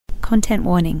Content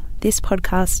warning. This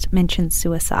podcast mentions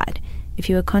suicide. If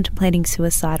you are contemplating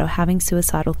suicide or having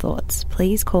suicidal thoughts,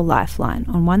 please call Lifeline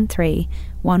on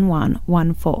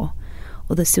 131114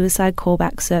 or the Suicide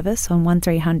Callback Service on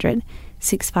 1300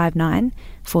 659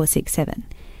 467.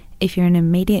 If you're in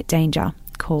immediate danger,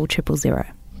 call 000.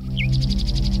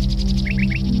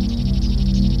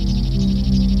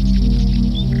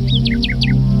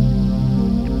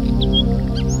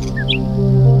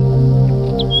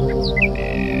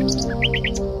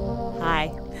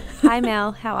 Hi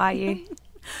Mel, how are you?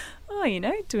 Oh,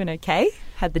 doing okay.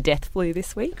 Had the death flu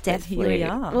this week. Death flu. Here we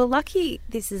are. Well, lucky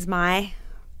this is my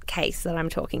case that I'm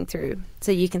talking through,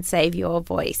 so you can save your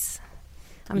voice.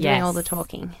 I'm doing all the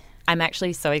talking. I'm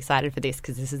actually so excited for this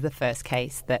because this is the first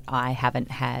case that I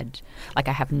haven't had, I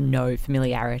have no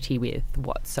familiarity with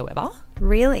whatsoever.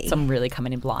 Really? So I'm really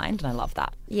coming in blind and I love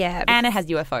that. Yeah. And it has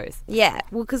UFOs. Yeah.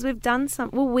 Well, because we've done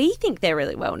we think they're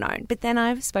really well known, but then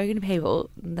I've spoken to people.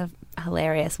 The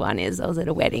hilarious one is I was at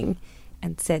a wedding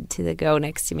and said to the girl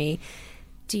next to me,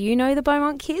 "Do you know the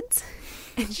Beaumont Kids?"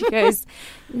 And she goes,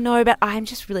 "No, but I'm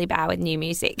just really bad with new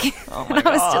music." Oh my God.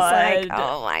 I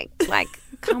was just like,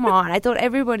 come on. I thought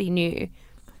everybody knew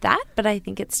that, but I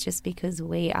think it's just because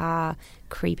we are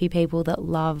creepy people that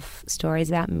love stories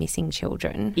about missing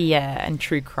children. Yeah, and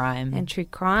true crime.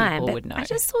 People would know. I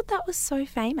just thought that was so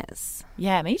famous.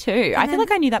 Yeah, me too. I feel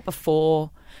like I knew that before.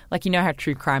 How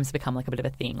true crime's become a bit of a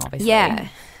thing, obviously. Yeah.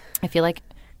 I feel like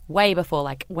way before,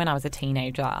 when I was a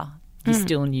teenager, you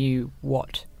still knew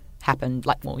what happened,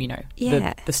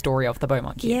 the story of the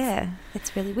Beaumont Kids. Yeah,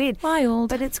 it's really weird. Wild.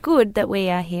 But it's good that we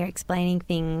are here explaining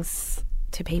things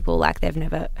to people like they've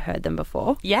never heard them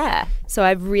before. Yeah. So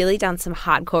I've really done some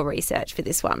hardcore research for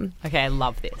this one. Okay, I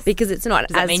love this. Because it's not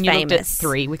Does that as mean famous. You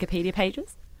looked at 3 Wikipedia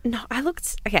pages? No, I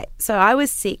looked... Okay, so I was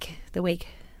sick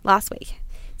last week.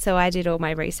 So I did all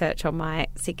my research on my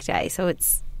sick day. So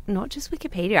it's not just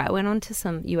Wikipedia. I went on to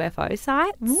some UFO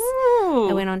sites. Ooh.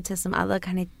 I went on to some other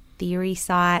kind of theory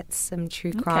sites, some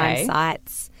true crime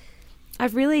sites.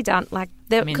 I've really done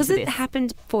because it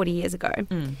happened 40 years ago.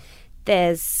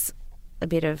 There's a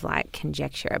bit of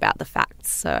conjecture about the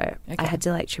facts, so I had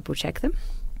to triple check them,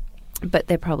 but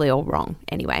they're probably all wrong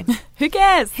anyway. Who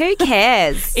cares?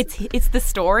 It's the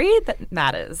story that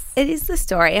matters. It is the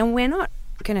story, and we're not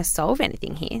going to solve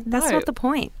anything here. That's not the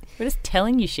point. We're just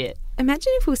telling you shit.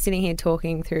 Imagine if we were sitting here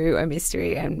talking through a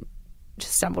mystery and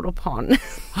just stumbled upon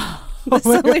the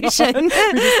solution. We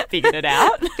just figured it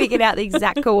out. Figured out the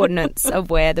exact coordinates of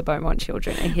where the Beaumont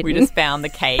children are hidden. We just found the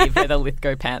cave where the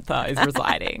Lithgow panther is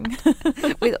residing.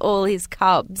 With all his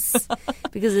cubs.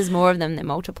 Because there's more of them, they're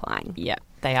multiplying. Yeah,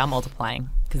 they are multiplying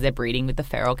because they're breeding with the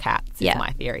feral cats, is my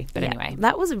theory. But anyway.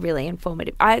 That was really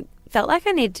informative. I felt like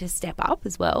I needed to step up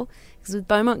as well. Because with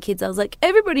Beaumont Kids, I was like,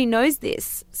 everybody knows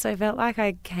this. So I felt like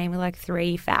I came with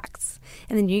 3 facts.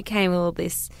 And then you came with all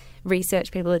this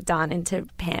research people had done into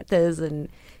panthers and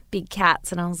big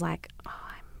cats, and I was like, oh,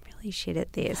 I'm really shit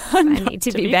at this. I need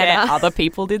to be better. Fair, other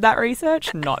people did that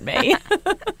research, not me.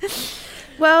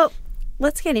 Well,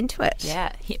 let's get into it.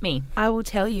 Yeah, hit me. I will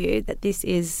tell you that this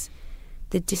is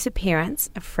the disappearance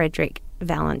of Frederick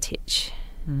Valentich.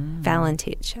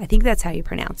 Valentich. I think that's how you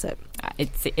pronounce it.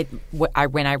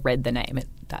 When I read the name,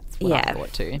 that's what I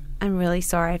thought too. I'm really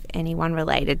sorry if anyone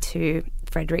related to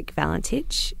Frederick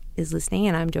Valentich is listening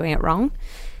and I'm doing it wrong.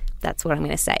 That's what I'm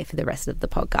going to say for the rest of the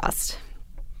podcast.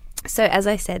 So as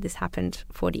I said, this happened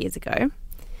 40 years ago.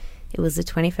 It was the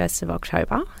 21st of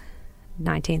October,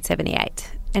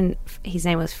 1978. And his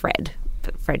name was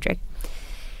Frederick.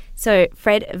 So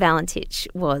Fred Valentich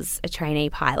was a trainee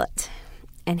pilot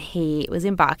and he was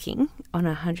embarking on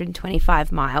a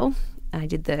 125-mile. I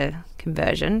did the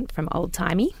conversion from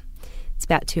old-timey. It's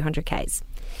about 200 Ks.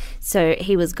 So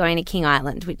he was going to King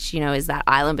Island, which, is that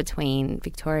island between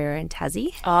Victoria and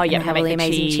Tassie. Oh, yeah. Have really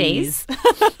amazing cheese.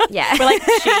 Yeah. We're like,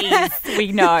 cheese.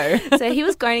 We know. So he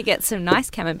was going to get some nice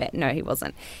camembert. No, he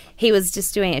wasn't. He was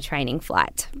just doing a training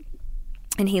flight.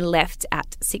 And he left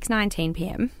at 6:19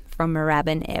 p.m. from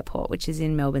Moorabbin Airport, which is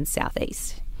in Melbourne's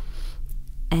southeast.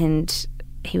 And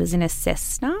he was in a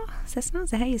Cessna, is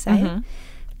that how you say it?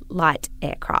 Light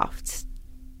aircraft.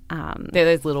 They're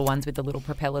those little ones with the little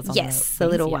propellers on them. Yes, the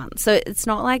little ones. So it's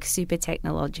not super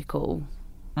technological,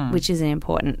 which is an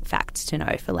important fact to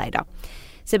know for later.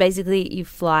 So basically you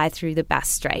fly through the Bass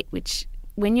Strait, which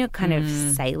when you're kind of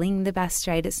sailing the Bass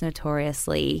Strait, it's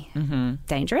notoriously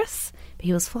dangerous. But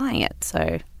he was flying it,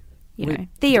 so,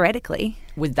 theoretically.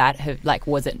 Would that have,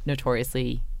 was it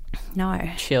notoriously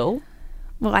chill?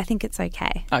 Well, I think it's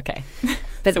okay. Okay.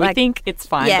 But so we think it's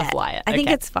fine to fly it. I think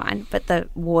it's fine, but the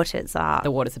waters are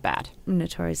bad.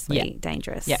 Notoriously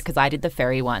dangerous. Yeah, because I did the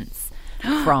ferry once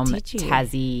from Did you?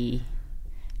 Tassie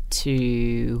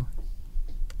to...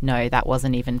 No, that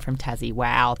wasn't even from Tassie.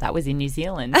 Wow, that was in New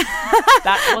Zealand.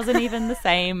 That wasn't even the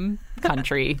same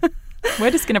country.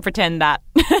 We're just going to pretend that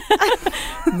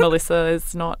Melissa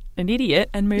is not an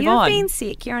idiot and move on. You've been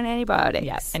sick. You're on antibiotics.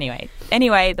 Yes.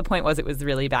 Anyway, the point was it was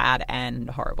really bad and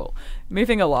horrible.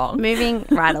 Moving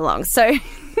right along. So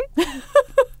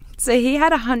he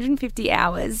had 150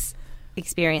 hours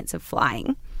experience of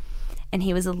flying, and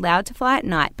he was allowed to fly at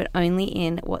night, but only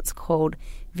in what's called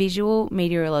visual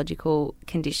meteorological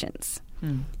conditions.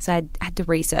 So I had to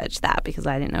research that because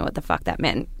I didn't know what the fuck that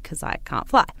meant because I can't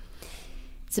fly.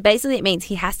 So basically it means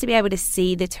he has to be able to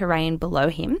see the terrain below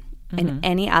him and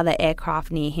any other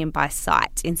aircraft near him by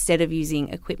sight instead of using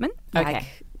equipment, like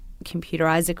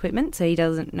computerized equipment. So he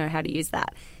doesn't know how to use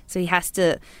that. So he has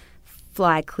to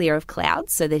fly clear of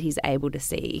clouds so that he's able to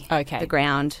see the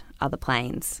ground, other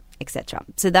planes, etc.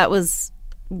 So that was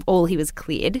all he was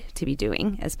cleared to be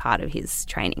doing as part of his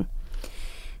training.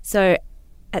 So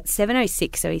at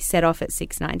 7:06, so he set off at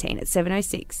 6:19. At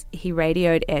 7:06, he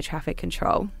radioed air traffic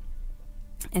control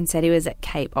and said he was at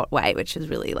Cape Otway, which is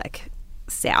really like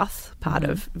south part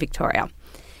of Victoria.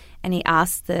 And he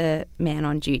asked the man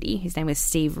on duty, whose name was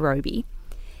Steve Roby,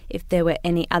 if there were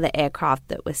any other aircraft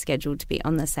that were scheduled to be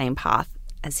on the same path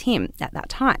as him at that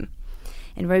time.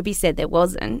 And Roby said there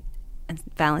wasn't, and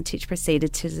Valentich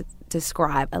proceeded to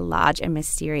describe a large and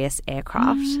mysterious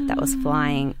aircraft that was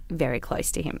flying very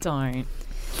close to him. Don't.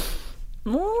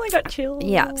 Oh, I got chills.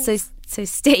 Yeah, so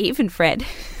Steve and Fred...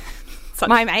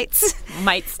 my mates.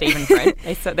 Steve and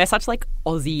Fred. They're such like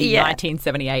Aussie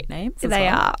 1978 names. They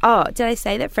are. Oh, did I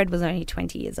say that Fred was only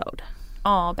 20 years old?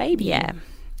 Oh, baby. Yeah.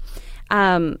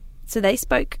 So they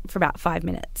spoke for about 5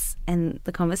 minutes, and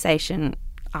the conversation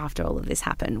after all of this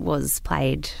happened was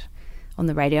played on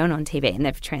the radio and on TV, and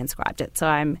they've transcribed it. So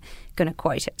I'm going to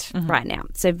quote it right now.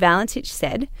 So Valentich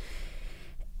said,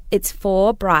 "It's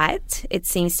 4 bright. It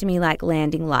seems to me like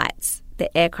landing lights.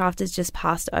 The aircraft has just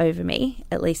passed over me,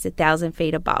 at least 1,000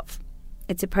 feet above.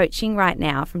 It's approaching right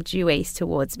now from due east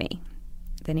towards me."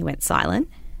 Then he went silent.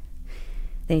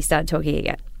 Then he started talking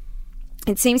again.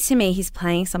 "It seems to me he's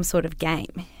playing some sort of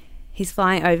game. He's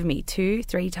flying over me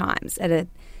 2-3 times at a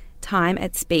time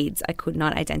at speeds I could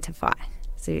not identify."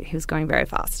 So he was going very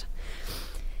fast.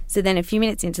 So then a few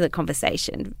minutes into the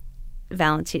conversation,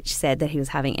 Valentich said that he was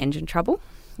having engine trouble,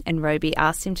 and Roby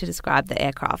asked him to describe the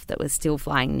aircraft that was still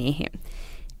flying near him.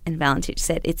 And Valentich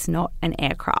said, "It's not an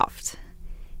aircraft.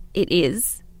 It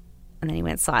is." And then he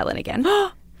went silent again.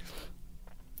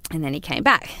 And then he came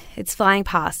back. "It's flying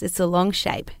past. It's a long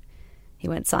shape." He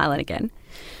went silent again.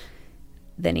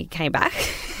 Then he came back.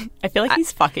 I feel like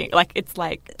he's fucking... Like, it's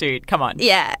like, dude, come on.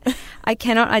 Yeah. "I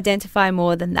cannot identify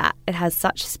more than that. It has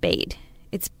such speed.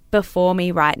 It's before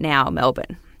me right now,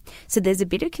 Melbourne." So there's a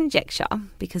bit of conjecture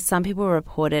because some people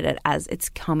reported it as "it's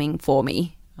coming for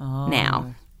me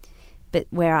now." But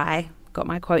where I got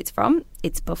my quotes from,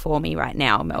 "It's before me right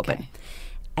now, Melbourne." Okay.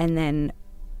 And then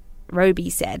Roby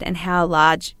said, "And how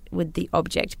large would the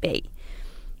object be?"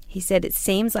 He said, "It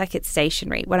seems like it's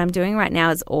stationary. What I'm doing right now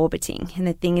is orbiting, and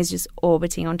the thing is just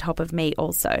orbiting on top of me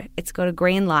also. It's got a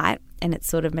green light, and it's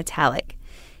sort of metallic.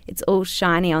 It's all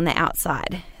shiny on the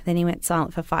outside." Then he went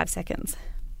silent for 5 seconds.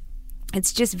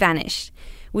 "It's just vanished.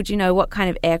 Would you know what kind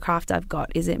of aircraft I've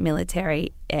got? Is it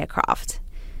military aircraft?"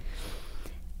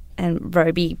 And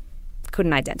Roby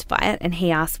couldn't identify it, and he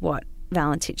asked what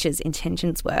Valentich's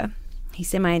intentions were. He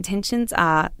said, "My intentions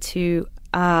are to,"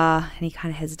 and he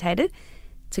kind of hesitated,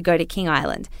 "to go to King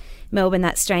Island. Melbourne,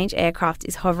 that strange aircraft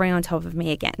is hovering on top of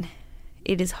me again.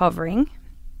 It is hovering,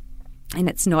 and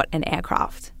it's not an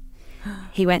aircraft."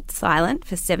 He went silent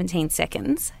for 17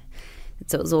 seconds.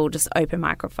 So it was all just open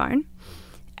microphone.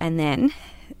 And then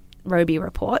Roby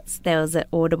reports there was an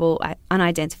audible,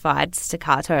 unidentified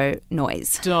staccato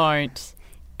noise. Don't.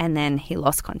 And then he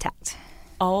lost contact.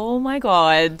 Oh, my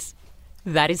God.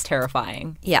 That is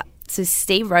terrifying. Yeah. So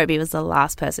Steve Roby was the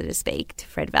last person to speak to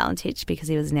Fred Valentich because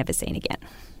he was never seen again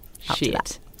after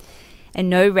that.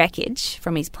 And no wreckage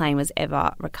from his plane was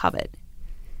ever recovered.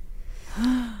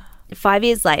 5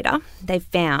 years later, they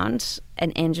found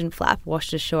an engine flap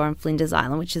washed ashore on Flinders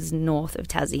Island, which is north of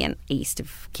Tassie and east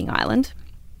of King Island,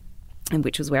 and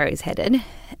which was where he was headed.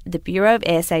 The Bureau of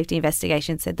Air Safety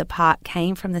Investigation said the part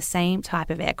came from the same type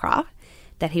of aircraft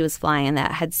that he was flying and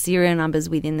that had serial numbers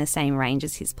within the same range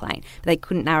as his plane. But they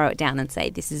couldn't narrow it down and say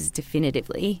this is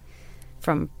definitively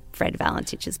from Fred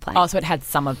Valentich's plane. Oh, so it had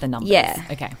some of the numbers. Yeah.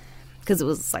 Okay. Because it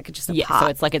was like just a part. So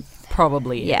it's like it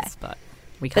probably is, but...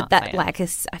 We can't but that, say it. like,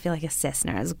 I feel like a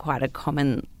Cessna is quite a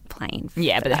common plane.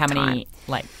 Yeah, for but that how many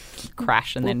time.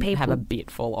 crash and Well, then people- have a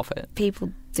bit fall off it?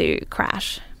 People do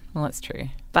crash, Well, that's true.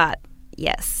 but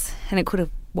yes, and it could have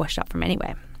washed up from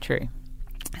anywhere. True.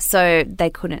 So they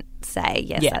couldn't say,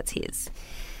 yes, Yeah. that's his.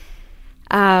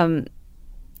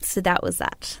 So that was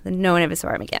that. Then no one ever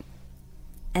saw him again.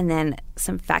 And then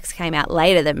some facts came out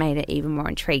later that made it even more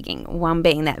intriguing. One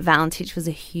being that Valentich was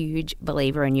a huge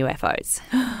believer in UFOs.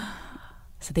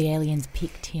 So the aliens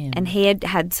picked him. And he had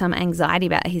had some anxiety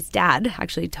about his dad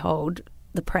actually told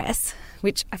the press,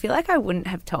 which I feel like I wouldn't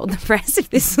have told the press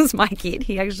if this was my kid.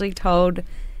 He actually told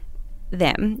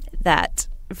them that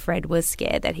Fred was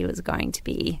scared that he was going to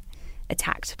be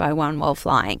attacked by one while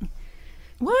flying.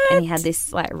 What? And he had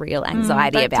this real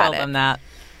anxiety Don't about tell it. them that.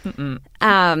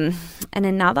 And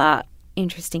another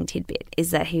interesting tidbit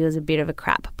is that he was a bit of a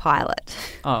crap pilot.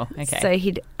 Oh, okay. So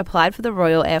he'd applied for the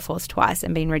Royal Air Force twice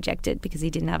and been rejected because he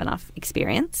didn't have enough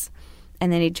experience.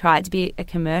 And then he tried to be a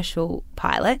commercial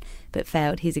pilot but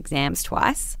failed his exams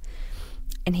twice.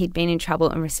 And he'd been in trouble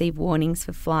and received warnings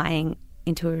for flying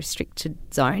into a restricted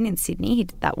zone in Sydney. He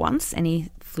did that once, and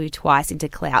he flew twice into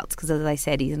clouds because, as I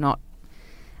said, he's not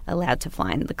allowed to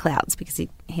fly in the clouds because he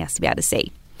has to be able to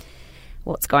see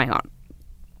what's going on.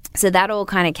 So that all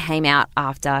kind of came out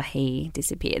after he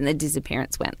disappeared, and the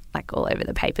disappearance went all over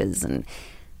the papers, and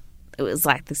it was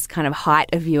like this kind of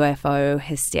height of UFO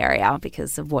hysteria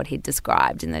because of what he'd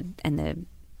described and the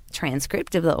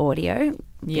transcript of the audio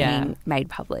being made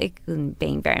public and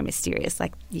being very mysterious.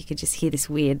 Like you could just hear this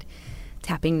weird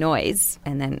tapping noise,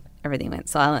 and then everything went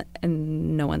silent,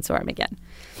 and no one saw him again.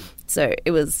 So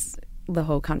it was, the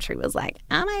whole country was like,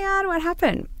 "Oh my God, what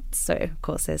happened?" So of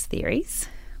course there's theories,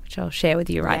 which I'll share with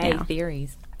you right now.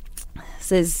 Theories.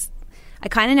 So I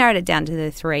kind of narrowed it down to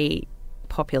the three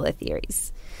popular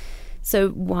theories. So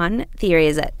one theory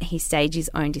is that he staged his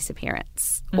own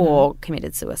disappearance or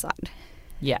committed suicide.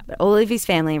 Yeah. But all of his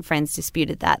family and friends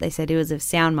disputed that. They said he was of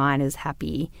sound mind, he was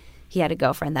happy. He had a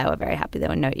girlfriend. They were very happy. There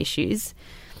were no issues.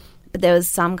 But there was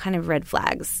some kind of red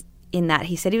flags in that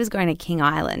he said he was going to King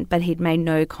Island, but he'd made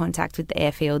no contact with the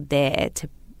airfield there to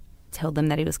tell them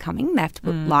that he was coming. They have to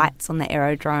put lights on the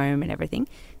aerodrome and everything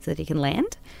so that he can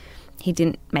land. He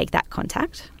didn't make that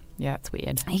contact. Yeah, it's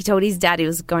weird. He told his dad he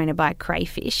was going to buy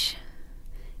crayfish,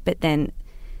 but then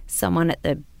someone at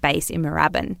the base in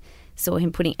Moorabbin saw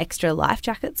him putting extra life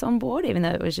jackets on board, even though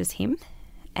it was just him.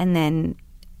 And then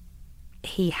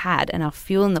he had enough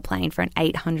fuel in the plane for an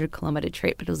 800-kilometre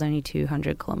trip, but it was only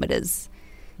 200 kilometres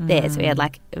there. So he had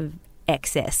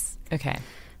excess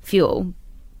fuel.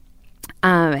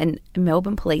 And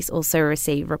Melbourne police also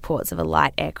received reports of a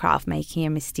light aircraft making a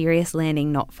mysterious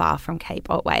landing not far from Cape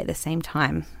Otway at the same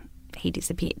time he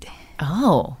disappeared.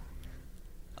 Oh,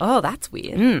 that's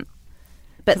weird.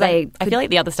 But I feel like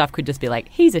the other stuff could just be like,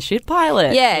 he's a shit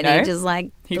pilot. yeah, you and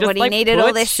know? he needed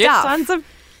all this shit stuff. tons of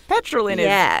petrol in it.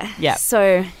 Yeah.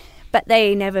 So, but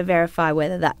they never verify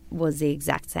whether that was the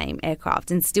exact same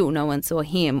aircraft, and still no one saw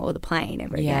him or the plane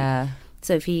ever again. Yeah.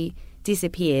 So if he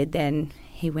disappeared, then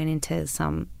he went into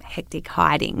some hectic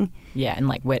hiding. Yeah, and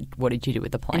what did you do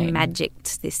with the plane? And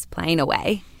magicked this plane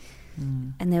away.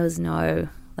 And there was no,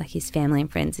 his family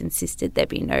and friends insisted there'd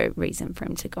be no reason for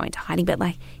him to go into hiding. But,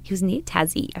 he was near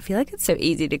Tassie. I feel like it's so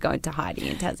easy to go into hiding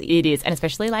in Tassie. It is, and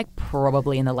especially,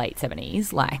 probably in the late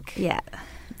 70s. Yeah.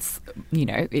 It's,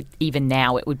 even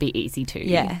now it would be easy to.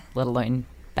 Yeah. Let alone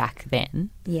back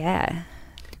then. Yeah.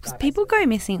 Because people go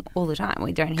missing all the time.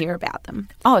 We don't hear about them.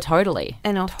 Oh, totally.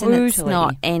 And often it's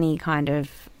not any kind of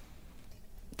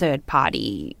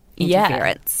third-party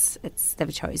interference.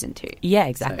 They've chosen to. Yeah,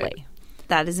 exactly. So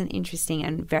that is an interesting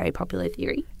and very popular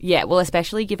theory. Yeah, well,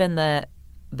 especially given the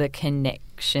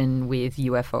connection with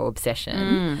UFO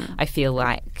obsession, I feel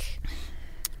like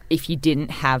if you didn't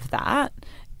have that,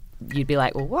 you'd be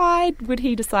like, well, why would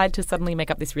he decide to suddenly make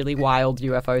up this really wild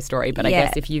UFO story? But I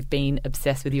guess if you've been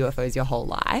obsessed with UFOs your whole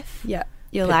life,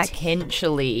 you're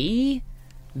potentially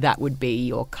that would be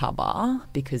your cover,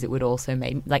 because it would also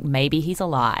maybe he's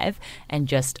alive and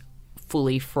just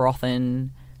fully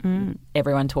frothing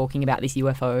everyone talking about this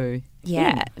UFO.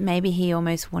 Yeah, maybe he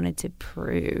almost wanted to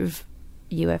prove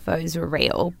UFOs were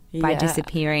real by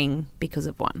disappearing because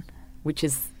of one. Which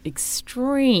is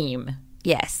extreme.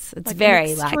 Yes, it's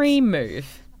very an extreme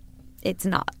move. It's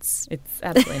nuts. It's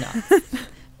absolutely nuts.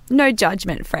 No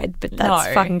judgment, Fred, but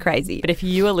that's fucking crazy. But if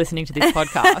you are listening to this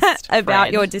podcast about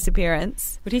Fred, your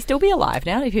disappearance, would he still be alive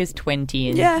now if he was 20?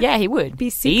 And yeah, he would. Be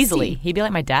 60. Easily. He'd be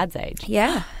like my dad's age.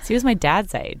 Yeah. So he was my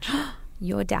dad's age.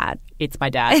 Your dad. It's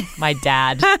my dad. My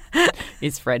dad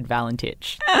is Fred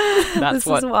Valentich. That's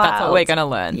what we're going to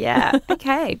learn. Yeah.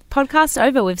 Okay. Podcast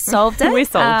over. We've solved it. We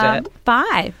solved it.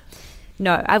 Bye.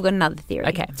 No, I've got another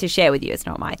theory to share with you. It's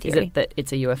not my theory. Is it that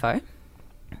it's a UFO?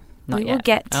 Not we yet. will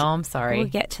get. Oh, I'm sorry. We'll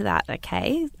get to that.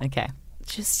 Okay. Okay.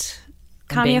 Just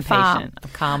I'm calm being your farm. patient.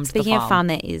 I've calmed Speaking the of farm. farm,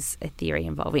 there is a theory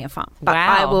involving a farm. But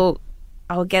Wow.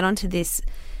 I will get onto this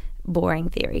boring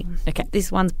theory. Okay.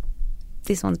 This one's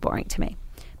boring to me,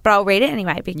 but I'll read it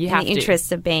anyway. In have the to.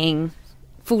 interest of being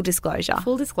full disclosure.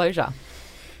 Full disclosure.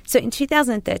 So in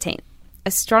 2013,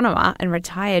 astronomer and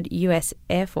retired U.S.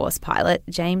 Air Force pilot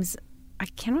James,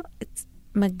 it's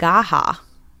Magaha.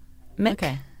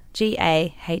 Okay.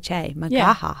 Gaha. Magaha.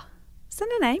 Yeah. Is that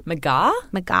a name? Magar?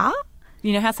 Magar?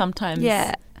 You know how sometimes...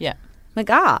 Yeah. Yeah.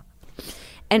 Magar.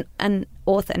 And an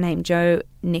author named Joe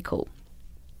Nickell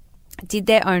did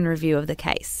their own review of the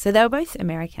case. So they were both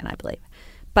American, I believe.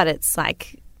 But it's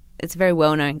a very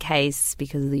well-known case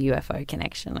because of the UFO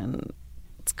connection, and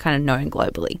it's kind of known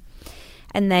globally.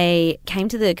 And they came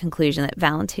to the conclusion that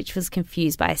Valentich was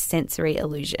confused by a sensory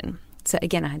illusion. So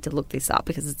again, I had to look this up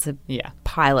because it's a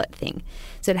pilot thing.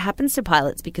 So it happens to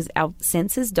pilots because our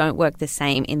senses don't work the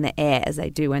same in the air as they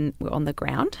do when we're on the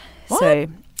ground. What?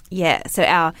 So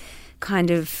our kind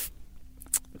of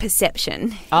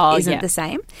perception isn't the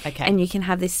same. Okay. And you can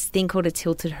have this thing called a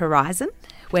tilted horizon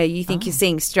where you think you're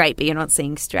seeing straight, but you're not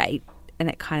seeing straight, and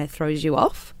it kind of throws you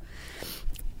off.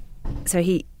 So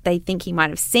they think he might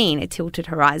have seen a tilted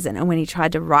horizon, and when he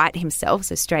tried to right himself,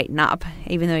 so straighten up,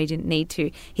 even though he didn't need to,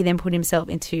 he then put himself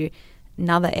into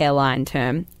another airline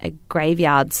term, a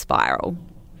graveyard spiral,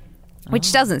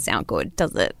 which doesn't sound good,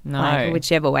 does it? No. Like,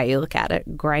 whichever way you look at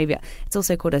it, graveyard. It's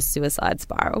also called a suicide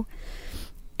spiral,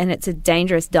 and it's a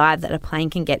dangerous dive that a plane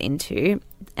can get into,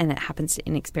 and it happens to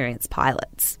inexperienced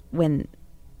pilots when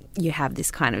you have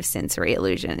this kind of sensory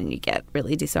illusion and you get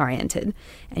really disoriented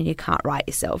and you can't right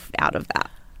yourself out of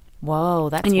that. Whoa,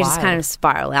 that's And you wild. just kind of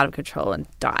spiral out of control and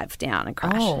dive down and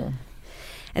crash. Oh,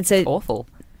 and so awful.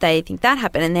 they think that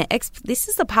happened. And this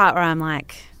is the part where I'm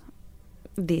like,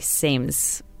 this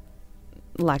seems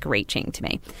like reaching to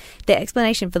me. The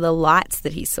explanation for the lights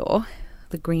that he saw,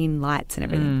 the green lights and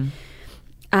everything,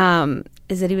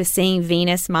 is that he was seeing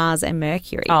Venus, Mars and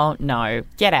Mercury. Oh, no.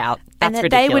 Get out. That's and that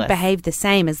ridiculous. they would behave the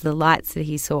same as the lights that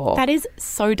he saw. That is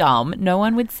so dumb. No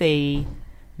one would see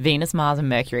Venus, Mars and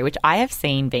Mercury, which I have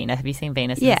seen Venus. Have you seen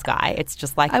Venus in the sky? It's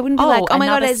just like, I wouldn't be like, oh my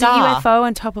God, another there's star. a UFO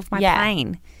on top of my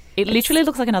plane. It literally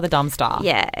looks like another dumb star.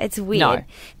 Yeah, it's weird. No.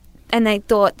 And they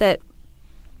thought that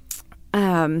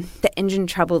the engine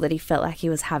trouble that he felt like he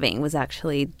was having was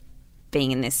actually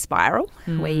being in this spiral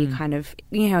where you kind of,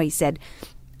 you know how he said,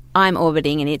 I'm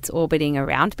orbiting and it's orbiting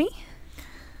around me.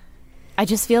 I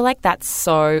just feel like that's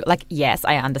so, like, yes,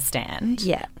 I understand.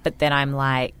 Yeah. But then I'm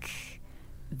like,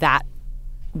 that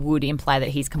would imply that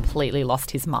he's completely lost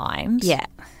his mind. Yeah.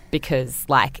 Because,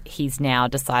 like, he's now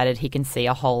decided he can see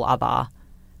a whole other,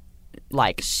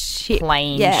 like,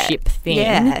 plane ship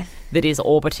thing that is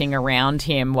orbiting around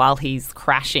him while he's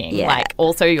crashing. Yeah. Like,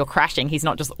 also you're crashing. He's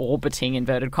not just orbiting,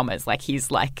 inverted commas. Like,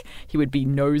 he's like, he would be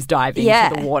nosediving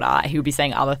to the water. He would be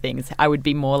saying other things. I would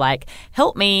be more like,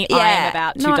 help me, I am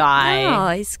about to die. No,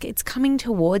 it's coming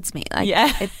towards me. Like,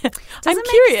 I'm make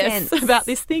curious sense. about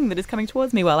this thing that is coming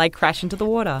towards me while I crash into the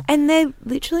water. And they're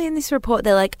literally in this report,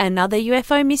 they're like, another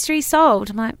UFO mystery solved.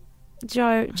 I'm like,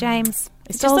 James,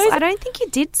 It's just those- I don't think you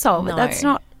did solve it. No. That's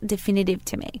not definitive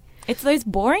to me. It's those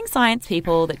boring science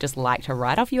people that just like to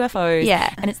write off UFOs.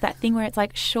 Yeah. And it's that thing where it's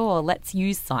like, sure, let's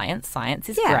use science. Science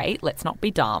is Yeah. great. Let's not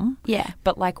be dumb. Yeah.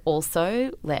 But, like,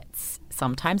 also let's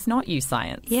sometimes not use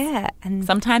science. Yeah. And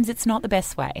Sometimes it's not the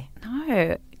best way.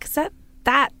 no, because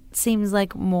that seems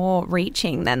like more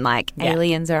reaching than like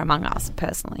aliens are among us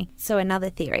personally. So another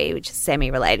theory, which is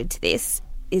semi-related to this,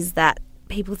 is that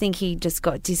people think he just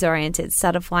got disoriented,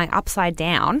 started flying upside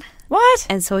down. What?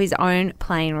 And saw his own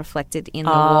plane reflected in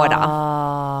the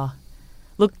water.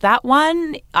 Look, that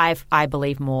one I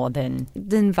believe more than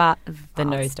The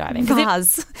nose diving.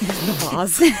 'Cause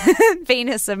Mars.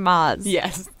 Venus and Mars.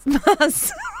 yes.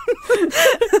 Mars.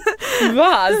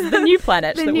 Mars, the new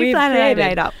planet The that new we've planet I created.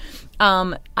 made up.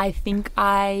 I think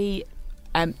I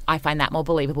find that more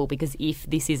believable because if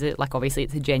this is obviously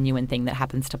it's a genuine thing that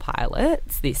happens to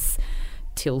pilots, this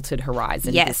tilted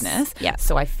horizon business. Yeah.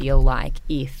 So I feel like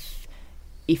if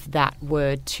that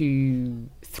were to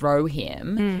throw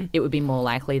him, it would be more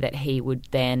likely that he would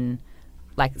then,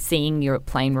 like, seeing your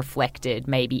plane reflected,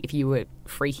 maybe if you were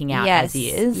freaking out as he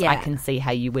is, I can see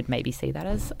how you would maybe see that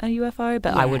as a UFO,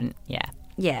 but I wouldn't,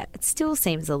 Yeah, it still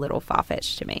seems a little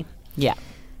far-fetched to me. Yeah.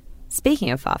 Speaking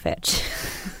of far-fetched,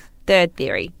 third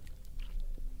theory.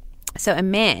 So a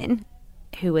man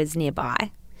who was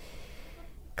nearby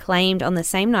claimed on the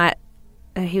same night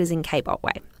he was in Cape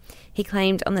Otway. He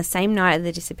claimed on the same night of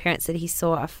the disappearance that he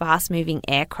saw a fast-moving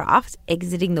aircraft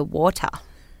exiting the water.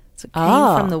 So it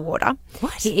came from the water.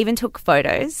 What? He even took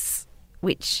photos,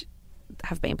 which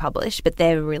have been published, but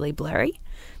they're really blurry.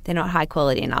 They're not high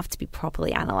quality enough to be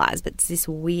properly analysed, but it's this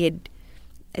weird...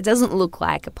 It doesn't look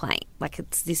like a plane. Like,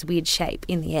 it's this weird shape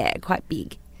in the air, quite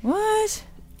big. What?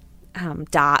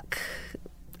 Dark.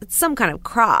 It's some kind of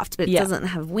craft, but it doesn't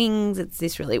have wings. It's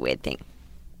this really weird thing.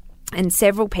 And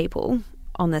several people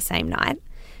on the same night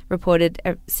reported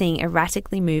seeing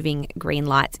erratically moving green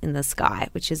lights in the sky,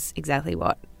 which is exactly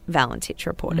what Valentich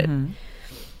reported. Mm-hmm.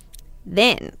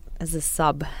 Then, as a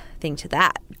sub thing to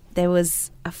that, there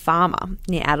was a farmer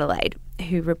near Adelaide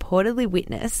who reportedly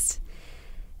witnessed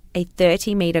a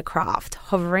 30-metre craft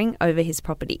hovering over his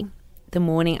property the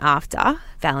morning after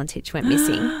Valentich went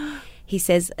missing. He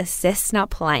says a Cessna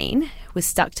plane was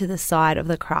stuck to the side of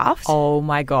the craft. Oh,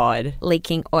 my God.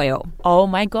 Leaking oil. Oh,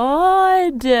 my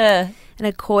God. And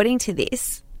according to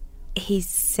this, he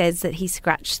says that he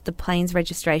scratched the plane's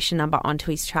registration number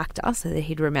onto his tractor so that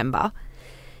he'd remember.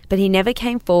 But he never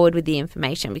came forward with the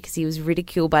information because he was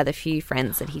ridiculed by the few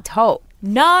friends that he told.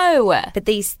 No. But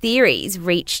these theories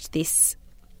reached this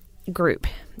group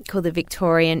called the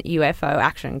Victorian UFO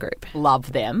Action Group.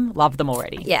 Love them. Love them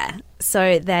already. Yeah.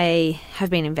 So they have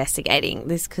been investigating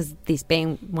this because this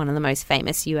being one of the most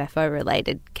famous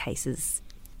UFO-related cases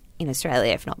in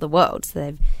Australia, if not the world. So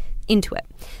they're into it.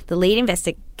 The lead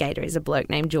investigator is a bloke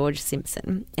named George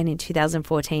Simpson. And in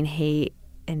 2014, he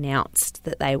announced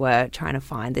that they were trying to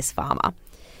find this farmer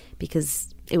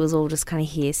because it was all just kind of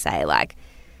hearsay, like,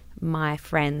 my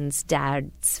friend's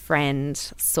dad's friend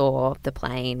saw the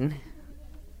plane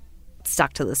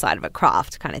stuck to the side of a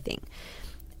craft kind of thing.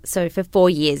 So for 4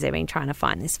 years they've been trying to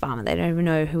find this farmer. They don't even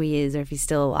know who he is or if he's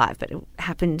still alive, but it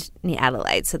happened near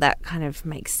Adelaide, so that kind of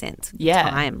makes sense.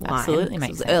 Yeah, timeline. absolutely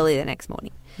makes sense. Early the next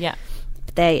morning. Yeah.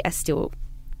 But they're still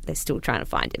trying to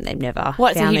find him. They've never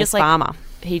found so he this just farmer.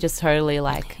 He just totally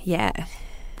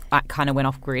kind of went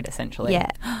off grid, essentially. Yeah.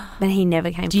 But he never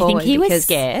came forward. Do you think he was because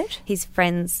scared? His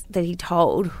friends that he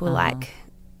told were like,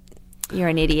 you're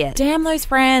an idiot. Damn those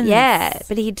friends. Yeah.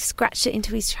 But he'd scratched it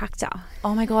into his tractor.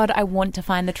 Oh, my God. I want to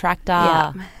find the tractor.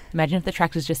 Yeah. Imagine if the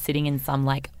tractor's just sitting in some,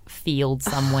 field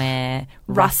somewhere.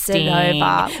 Rusted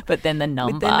over. But then the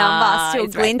number. With the number still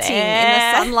glinting in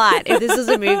the sunlight. If this was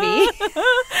a movie.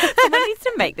 Someone needs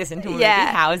to make this into a movie.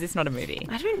 How is this not a movie?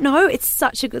 I don't know. It's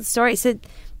such a good story. So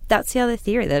that's the other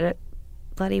theory, that it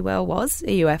bloody well was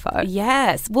a UFO.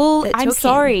 Yes. Well, I'm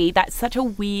sorry. That's such a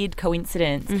weird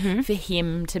coincidence for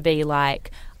him to be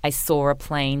like, I saw a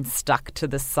plane stuck to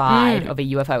the side of a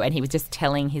UFO, and he was just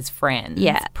telling his friends.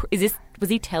 Yeah. Was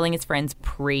he telling his friends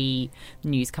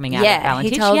pre-news coming out of Valentich? Yeah,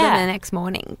 he told them the next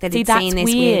morning that he'd seen this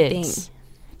weird thing.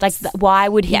 Like, why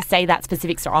would he say that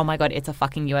specific story? Oh, my God, it's a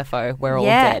fucking UFO. We're all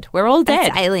dead. We're all dead.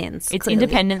 It's aliens. It's clearly.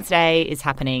 Independence Day is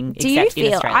happening, Do except you feel,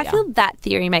 in Australia. I feel that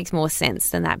theory makes more sense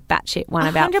than that batshit one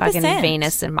about 100%. fucking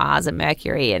Venus and Mars and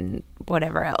Mercury and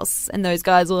whatever else. And those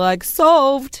guys were like,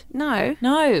 solved. No,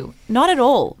 not at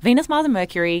all. Venus, Mars and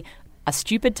Mercury are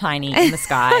stupid tiny in the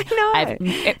sky. I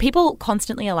know. People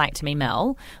constantly are like to me,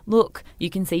 Mel, look, you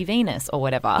can see Venus or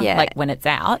whatever, when it's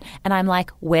out. And I'm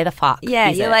like, where the fuck is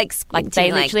you're it? like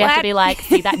they literally have to be like,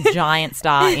 see that giant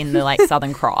star in the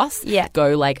Southern Cross? Yeah.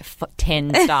 Go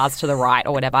 10 stars to the right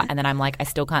or whatever. And then I'm like, I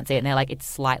still can't see it. And they're like, it's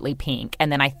slightly pink.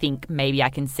 And then I think maybe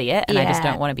I can see it and I just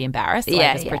don't want to be embarrassed. So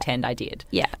I just pretend I did.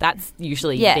 Yeah. That's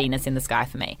usually Venus in the sky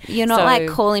for me. You're not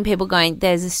calling people going,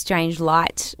 there's a strange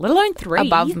light. Let alone 3.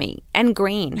 Above me. And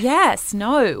green. Yes,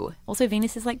 no. Also,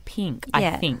 Venus is pink.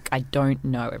 I think. I don't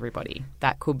know, everybody.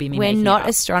 That could be me. We're making not it up.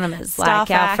 astronomers Star like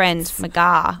facts. our friend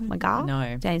McGar.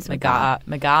 No. James McGar.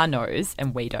 McGar knows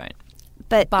and we don't.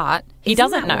 But he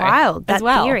doesn't know. Wild, that as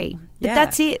well. theory. But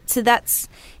that's it. So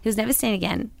he was never seen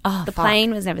again. Oh, the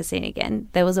plane was never seen again.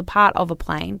 There was a part of a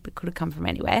plane, but could have come from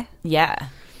anywhere. Yeah.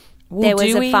 Well, there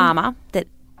was a farmer that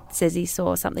says he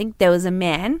saw something. There was a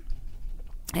man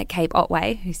at Cape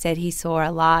Otway who said he saw a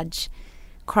large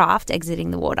craft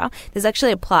exiting the water. There's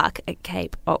actually a plaque at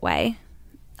Cape Otway,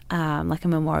 like a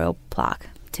memorial plaque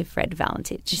to Fred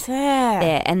Valentich. Is there?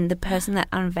 Yeah, and the person that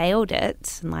unveiled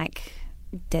it and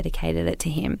dedicated it to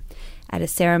him at a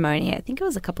ceremony, I think it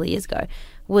was a couple of years ago,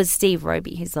 was Steve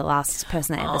Roby, who's the last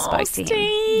person that ever spoke to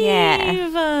him.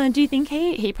 Yeah. Do you think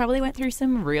he probably went through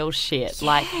some real shit?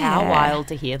 Like, how wild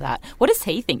to hear that. What does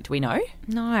he think? Do we know?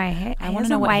 No, I want to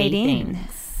know what he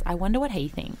thinks. I wonder what he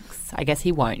thinks. I guess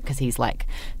he won't because he's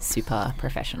super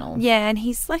professional. Yeah, and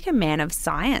he's a man of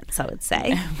science, I would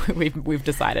say. We've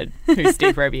decided who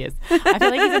Steve Roby is. I feel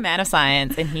like he's a man of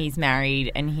science and he's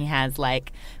married and he has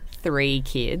 3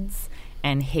 kids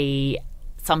and he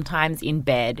sometimes in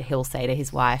bed he'll say to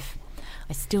his wife,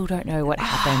 I still don't know what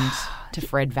happened to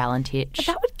Fred Valentich.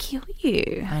 That would kill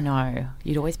you. I know.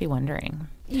 You'd always be wondering.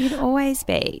 You'd always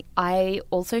be. I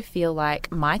also feel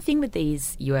like my thing with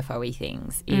these UFO-y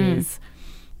things is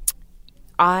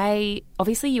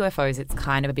obviously UFOs, it's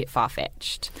kind of a bit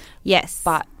far-fetched. Yes.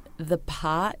 But the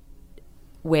part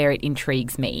where it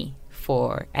intrigues me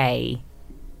for a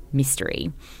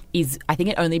mystery is I think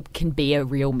it only can be a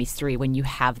real mystery when you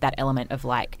have that element of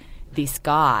like this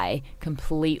guy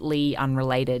completely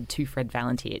unrelated to Fred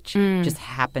Valentich just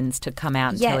happens to come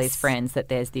out and tell his friends that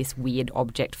there's this weird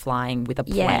object flying with a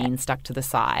plane stuck to the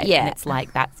side. Yeah. And it's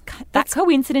like that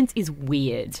coincidence is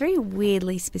weird. It's very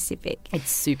weirdly specific.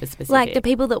 It's super specific. Like the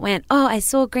people that went, I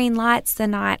saw green lights the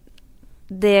night,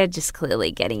 they're just clearly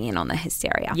getting in on the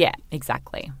hysteria. Yeah,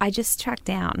 exactly. I just tracked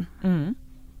down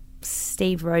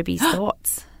Steve Roby's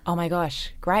thoughts. Oh my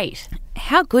gosh, great.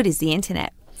 How good is the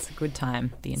internet? It's a good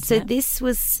time, the internet. So this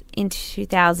was in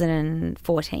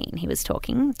 2014. He was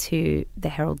talking to the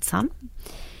Herald Sun,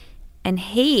 and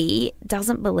he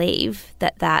doesn't believe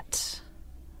that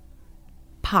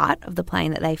part of the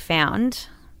plane that they found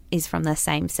is from the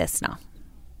same Cessna.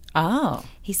 Oh.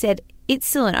 He said it's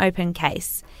still an open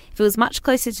case. If it was much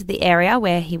closer to the area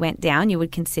where he went down, you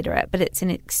would consider it, but it's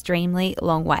an extremely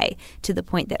long way to the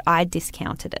point that I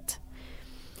discounted it.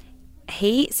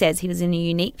 He says he was in a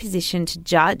unique position to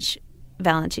judge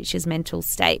Valentich's mental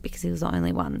state because he was the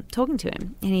only one talking to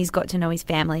him, and he's got to know his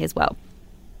family as well.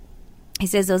 He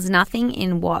says there was nothing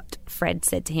in what Fred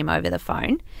said to him over the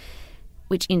phone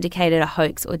which indicated a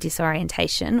hoax or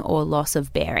disorientation or loss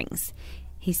of bearings.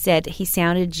 He said he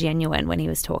sounded genuine when he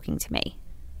was talking to me.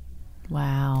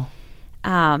 Wow.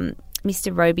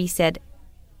 Mr. Roby said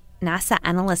NASA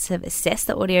analysts have assessed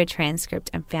the audio transcript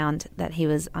and found that he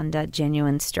was under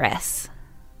genuine stress.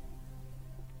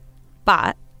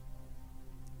 But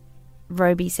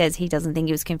Roby says he doesn't think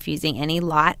he was confusing any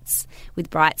lights with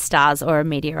bright stars or a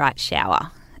meteorite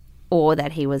shower, or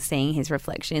that he was seeing his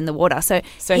reflection in the water. So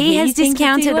he has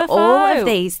discounted all of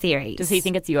these theories. Does he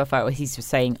think it's UFO, or he's just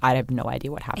saying, I have no idea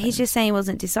what happened? He's just saying he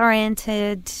wasn't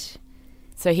disoriented.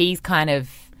 So he's kind of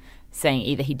saying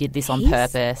either he did this on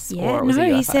purpose or it was a UFO.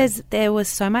 No, he says there was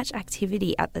so much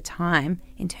activity at the time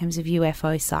in terms of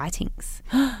UFO sightings.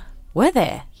 Were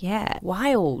there? Yeah.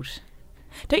 Wild.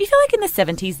 Don't you feel like in the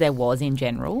 70s there was in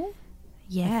general?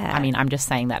 Yeah. I mean, I'm just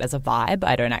saying that as a vibe.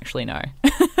 I don't actually know.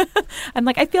 I'm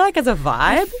like, I feel like as a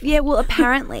vibe. Yeah, well,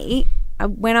 apparently,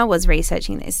 when I was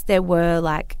researching this, there were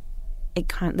like,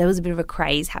 there was a bit of a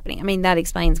craze happening. I mean, that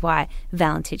explains why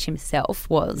Valentich himself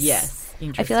was. Yes.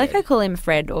 I feel like I call him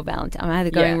Fred or Valentich. I'm either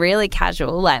going really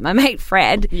casual, like my mate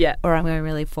Fred, or I'm going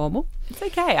really formal. It's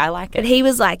okay. I like it. But he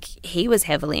was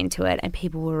heavily into it, and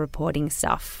people were reporting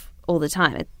stuff all the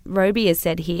time. Roby has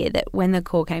said here that when the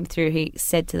call came through, he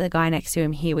said to the guy next to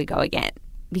him, "Here we go again,"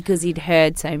 because he'd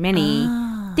heard so many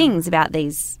things about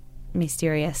these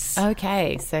mysterious.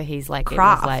 Okay, so he's like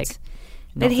craft. It was like,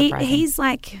 but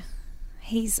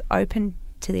he's open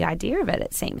to the idea of it,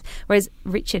 it seems. Whereas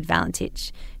Richard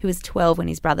Valentich, who was 12 when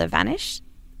his brother vanished,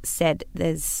 said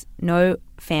there's no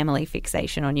family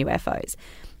fixation on UFOs.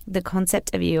 The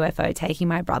concept of a UFO taking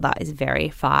my brother is very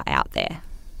far out there.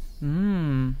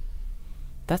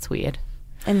 That's weird.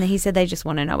 And he said they just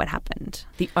want to know what happened.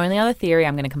 The only other theory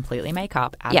I'm going to completely make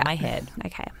up out of my head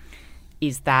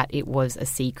is that it was a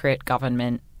secret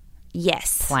government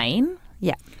plane.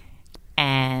 Yeah.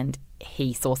 And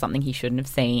he saw something he shouldn't have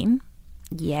seen.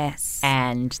 Yes.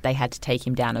 And they had to take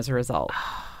him down as a result.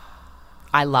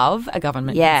 I love a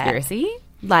government conspiracy.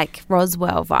 Like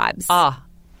Roswell vibes. Oh,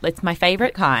 it's my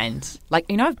favourite kind.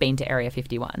 Like, I've been to Area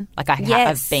 51. Like, I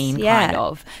have been kind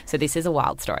of. So this is a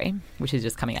wild story, which is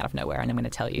just coming out of nowhere, and I'm going to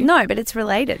tell you. No, but it's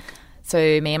related. So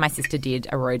me and my sister did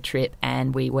a road trip,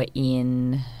 and we were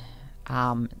in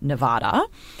Nevada,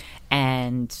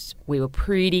 and we were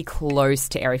pretty close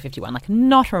to Area 51, like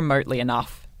not remotely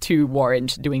enough to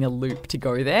warrant doing a loop to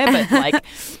go there, but like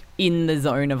in the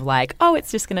zone of like, oh,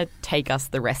 it's just going to take us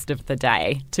the rest of the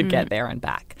day to get there and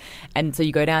back. And so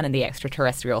you go down in the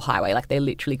extraterrestrial highway, like they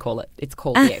literally it's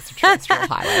called the extraterrestrial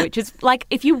highway, which is like,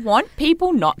 if you want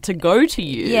people not to go to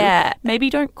you,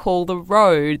 maybe don't call the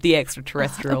road the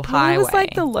extraterrestrial highway. It was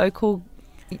like the local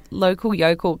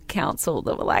yokel council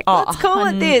that were like, let's call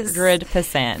it this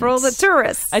 100% for all the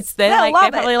tourists. They're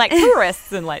probably like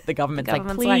tourists, and like the government's like,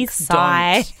 please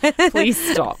don't,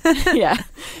 please stop. Yeah.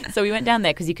 So we went down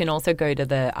there because you can also go to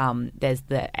the there's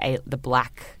the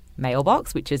black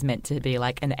mailbox, which is meant to be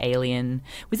like an alien.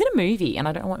 It was in a movie, and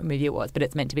I don't know what movie it was, but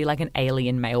it's meant to be like an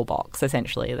alien mailbox,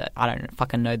 essentially. That I don't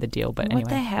fucking know the deal, but anyway,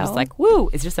 the hell? It's like, woo,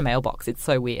 it's just a mailbox. It's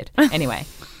so weird. Anyway.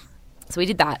 So we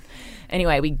did that.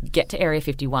 Anyway, we get to Area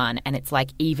 51 and it's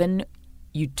like even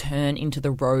you turn into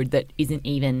the road that isn't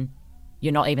even –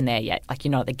 you're not even there yet. Like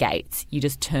you're not at the gates. You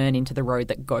just turn into the road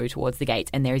that go towards the gates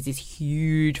and there is this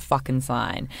huge fucking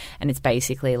sign and it's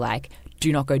basically like –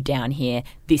 do not go down here.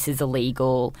 This is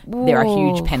illegal. Whoa. There are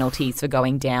huge penalties for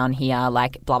going down here,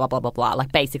 like blah, blah, blah, blah, blah.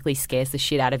 Like basically scares the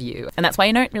shit out of you. And that's why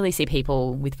you don't really see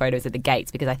people with photos at the gates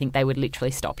because I think they would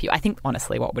literally stop you. I think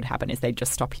honestly what would happen is they'd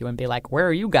just stop you and be like, where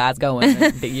are you guys going?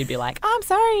 And you'd be like, I'm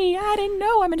sorry, I didn't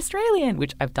know I'm an Australian,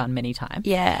 which I've done many times.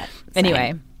 Yeah.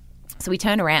 Anyway, so we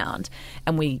turn around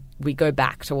and we go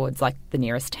back towards like the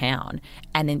nearest town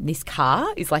and then this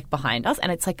car is like behind us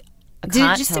and it's like,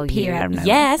 did it just appear out of nowhere?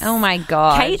 Yes. Oh, my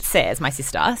God. Kate says, my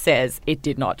sister says, it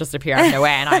did not just appear out of nowhere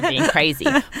and I'm being crazy.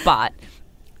 But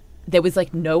there was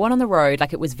like no one on the road.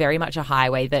 Like it was very much a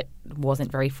highway that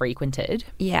wasn't very frequented.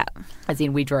 Yeah. As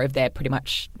in we drove there pretty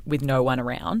much with no one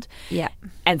around. Yeah.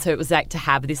 And so it was like to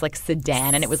have this like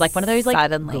sedan and it was like one of those like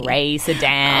Suddenly. grey sedans,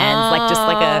 like just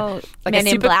like Men a in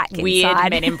super Black weird inside.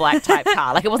 Men in Black type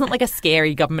car. Like it wasn't like a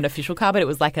scary government official car, but it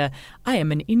was like I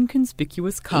am an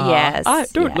inconspicuous car.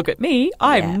 Yes. Don't look at me.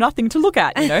 I'm Yeah. nothing to look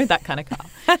at, that kind of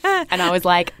car. And I was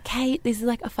like, Kate, this is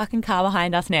like a fucking car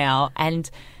behind us now. And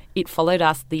it followed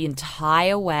us the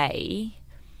entire way.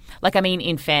 Like, I mean,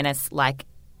 in fairness, like,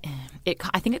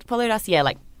 I think it followed us,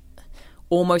 like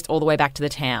almost all the way back to the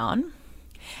town.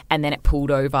 And then it pulled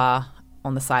over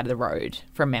on the side of the road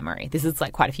from memory. This is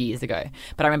like quite a few years ago.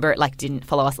 But I remember it like didn't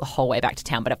follow us the whole way back to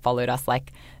town, but it followed us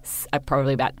like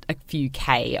probably about a few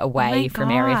K away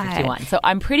from Area 51. So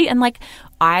I'm pretty, and like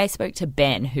I spoke to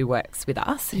Ben who works with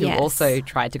us, who also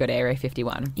tried to go to Area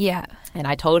 51. Yeah. And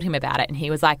I told him about it and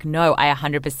he was like, no, I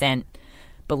 100%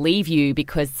 believe you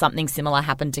because something similar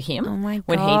happened to him when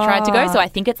he tried to go. So I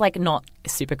think it's like not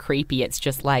super creepy. It's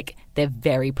just like they're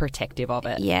very protective of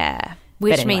it. Yeah.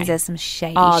 Which means there's some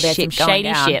shady there's shit some going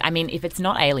shady down. shit. I mean, if it's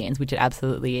not aliens, which it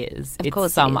absolutely is, Of it's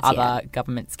course some it is, other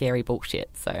government scary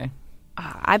bullshit. So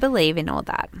I believe in all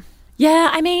that. yeah,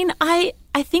 I mean, I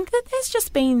think that there's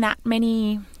just been that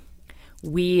many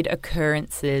weird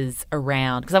occurrences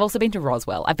around because I've also been to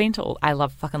Roswell. I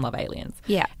fucking love aliens.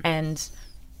 Yeah. And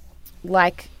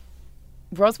like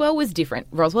Roswell was different.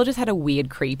 Roswell just had a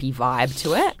weird, creepy vibe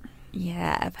to it.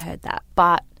 Yeah, I've heard that.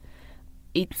 But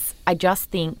I just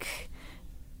think,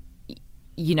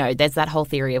 there's that whole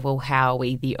theory of, well, how are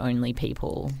we the only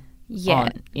people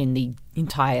in the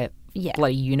entire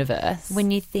bloody universe?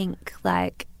 When you think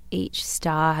like each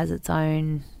star has its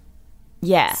own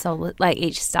solar, like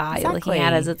each star you're looking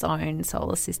at has its own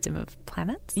solar system of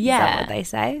planets. Yeah. Is that what they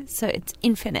say? So it's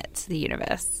infinite, the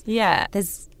universe. Yeah.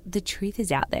 The truth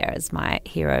is out there, as my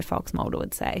hero Fox Mulder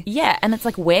would say. Yeah, and it's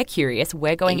like we're curious.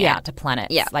 We're going out to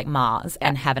planets like Mars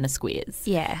and having a squiz.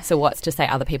 Yeah. So what's to say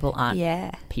other people aren't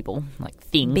people, like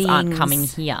things aren't coming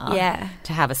here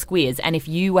to have a squiz? And if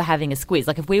you were having a squiz,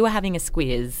 like if we were having a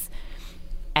squiz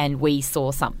and we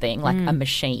saw something like a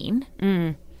machine,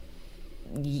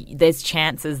 there's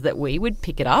chances that we would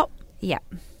pick it up. Yeah.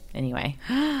 Anyway,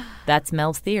 that's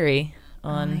Mel's theory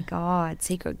on oh my God,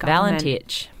 secret government.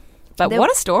 Valentich. But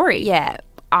what a story. Yeah.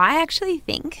 I actually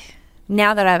think,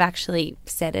 now that I've actually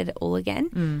said it all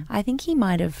again, I think he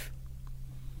might have,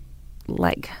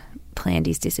 like, planned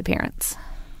his disappearance.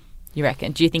 You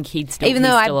reckon? Do you think he's still Even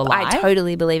though still alive? I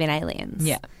totally believe in aliens.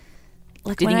 Yeah.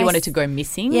 Like Do you think he wanted to go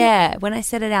missing? Yeah. When I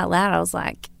said it out loud, I was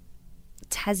like,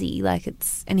 Tassie, like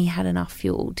and he had enough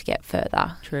fuel to get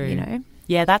further. True.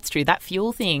 Yeah, that's true. That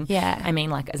fuel thing. Yeah. I mean,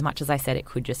 like, as much as I said it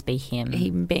could just be him.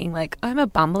 Him being like, I'm a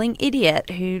bumbling idiot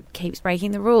who keeps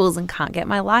breaking the rules and can't get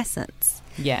my license.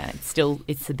 Yeah,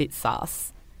 it's a bit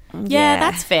sus. Yeah,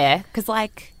 that's fair. Because,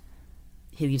 like,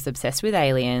 he's obsessed with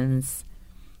aliens.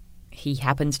 He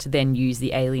happens to then use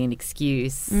the alien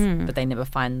excuse, but they never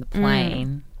find the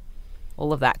plane.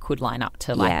 All of that could line up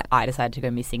to, like, I decided to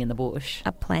go missing in the bush.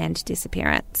 A planned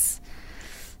disappearance.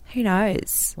 Who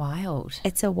knows? Wild.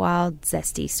 It's a wild,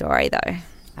 zesty story, though.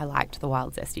 I liked the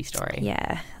wild, zesty story.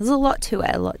 Yeah. There's a lot to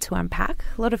it, a lot to unpack.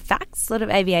 A lot of facts, a lot of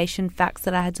aviation facts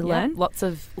that I had to learn. Lots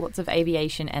of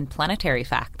aviation and planetary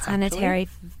facts. Planetary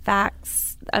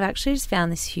facts. I've actually just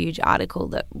found this huge article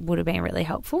that would have been really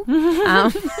helpful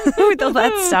with all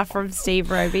that stuff from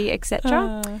Steve Roby,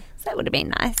 etc. So that would have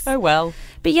been nice. Oh, well.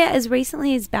 But yeah, as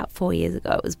recently as about 4 years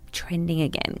ago, it was trending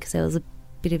again because there was a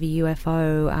bit of a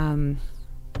UFO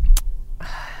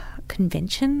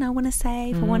convention, I want to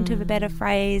say, for want of a better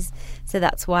phrase. So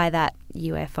that's why that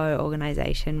UFO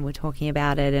organisation were talking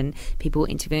about it and people were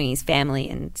interviewing his family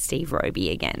and Steve Roby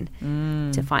again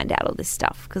to find out all this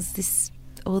stuff because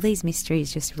all these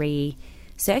mysteries just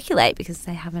recirculate because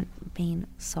they haven't been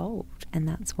solved, and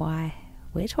that's why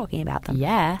we're talking about them.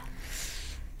 Yeah.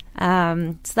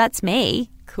 So that's me.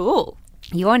 Cool.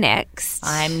 You're next.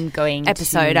 I'm going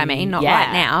episode, to... I mean, not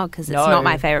right now because it's not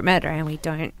my favourite murder and we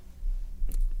don't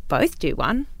both do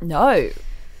one. No,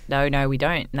 we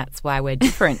don't. And that's why we're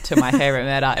different to my favourite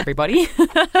murder, everybody.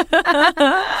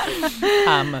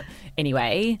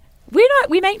 Anyway,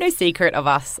 we make no secret of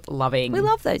us loving... We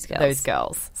love those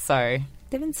girls. So...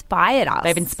 They've inspired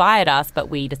us. But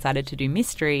we decided to do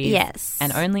mysteries. Yes.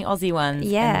 And only Aussie ones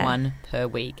and one per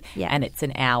week. Yeah. And it's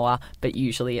an hour, but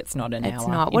usually it's not an hour. It's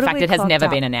not. In fact, it has never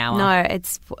been an hour. No,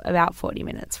 it's about 40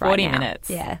 minutes right 40 now. minutes.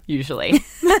 Yeah. Usually.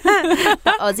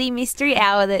 The Aussie mystery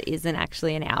hour that isn't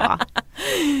actually an hour.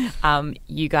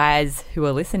 You guys who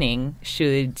are listening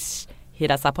should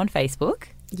hit us up on Facebook.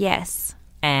 Yes.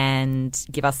 And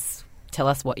tell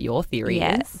us what your theory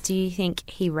is. Do you think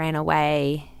he ran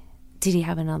away... Did he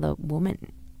have another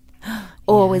woman?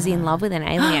 Or was he in love with an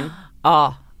alien?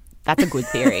 Oh, that's a good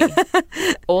theory.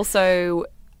 Also,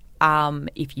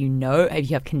 if you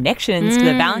have connections to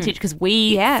the Valentich, because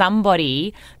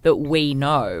somebody that we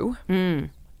know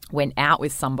went out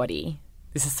with somebody.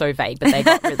 This is so vague, but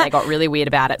they got really weird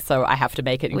about it, so I have to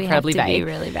make it incredibly vague. We have to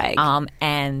be really vague.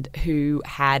 And who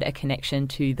had a connection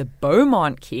to the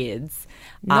Beaumont kids.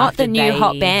 Not the new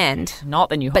hot band. Not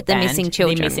the new hot band. But the missing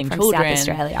children from South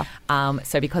Australia.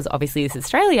 So because obviously this is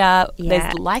Australia,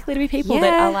 there's likely to be people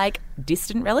that are like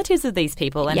distant relatives of these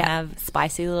people and have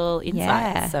spicy little insights.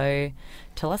 Yeah. So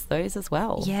tell us those as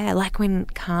well. Yeah, like when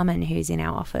Carmen, who's in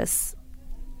our office,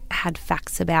 had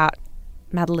facts about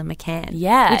Madeleine McCann.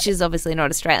 Yeah. Which is obviously not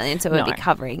Australian, so we'll be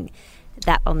covering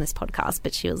that on this podcast.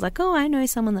 But she was like, oh, I know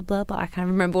someone that blah, blah. I can't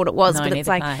remember what it was, but it's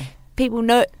like people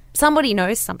know, somebody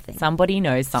knows something. Somebody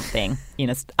knows something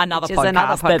in another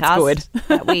podcast that's good.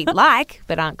 That we like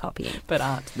but aren't copying. But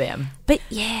aren't them. But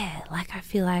yeah, like I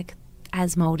feel like,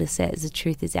 as Mulder says, the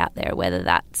truth is out there, whether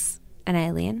that's an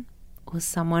alien or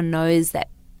someone knows that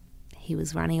he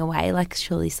was running away. Like,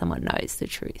 surely someone knows the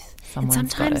truth. And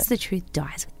sometimes the truth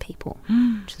dies with people,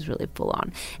 which is really full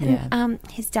on. And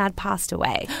his dad passed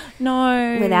away.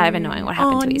 No. Without even knowing what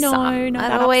happened to his son. No,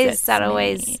 that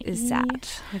always is sad.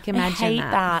 Like, imagine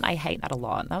that. I hate that a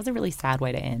lot. That was a really sad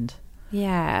way to end.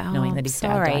 Yeah. Knowing that his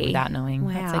dad died without knowing.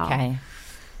 Wow. That's okay.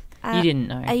 You didn't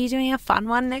know. Are you doing a fun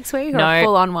one next week or a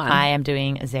full-on one? I am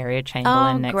doing Azaria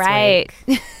Chamberlain next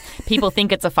week. People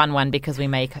think it's a fun one because we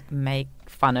make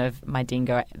fun of my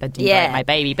dingo, the dingo ate my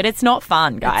baby, but it's not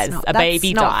fun, guys. A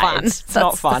baby died. It's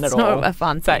not fun at all. Not a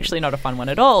fun it's actually not a fun one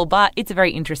at all, but it's a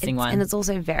very interesting one. And it's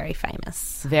also very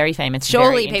famous. Very famous.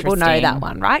 Surely people know that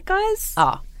one, right, guys?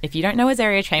 Oh, if you don't know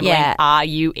Azaria Chamberlain, are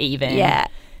you even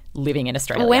living in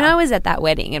Australia? When I was at that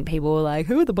wedding and people were like,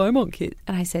 who are the Beaumont kids?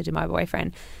 And I said to my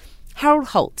boyfriend, Harold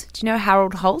Holt. Do you know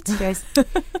Harold Holt? He goes,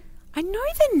 I know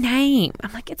the name.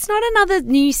 I'm like, it's not another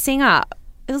new singer.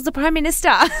 It was the Prime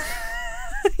Minister.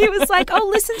 He was like, oh,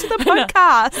 listen to the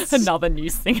podcast. Another new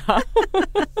singer.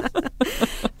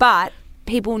 But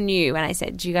people knew when I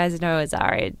said, do you guys know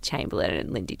Azaria Chamberlain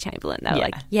and Lindy Chamberlain? They were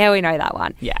like, yeah, we know that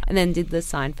one. Yeah. And then did the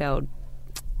Seinfeld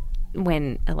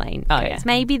when Elaine goes,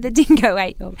 maybe the dingo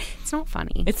ate your... It's not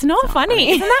funny. It's not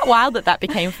funny. Isn't that wild that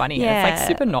became funny? Yeah. It's like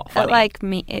super not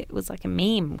funny. It was like a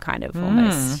meme kind of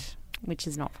almost, which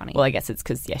is not funny. Well, I guess it's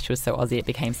because, she was so Aussie, it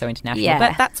became so international. Yeah.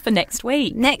 But that's for next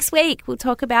week. Next week, we'll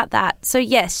talk about that. So,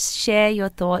 yes, share your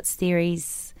thoughts,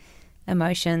 theories,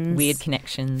 emotions. Weird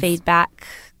connections. Feedback,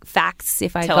 facts,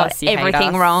 if I got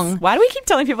everything wrong. Why do we keep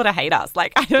telling people to hate us?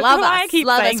 Like, I don't know why I keep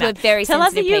saying that. We're very Tell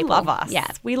us that sensitive you people. love us. Yeah.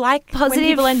 We like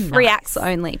positive when people are reacts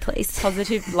only, please.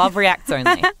 Positive love reacts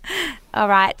only. All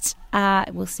right.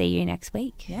 We'll see you next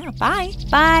week. Yeah. Bye.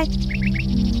 Bye.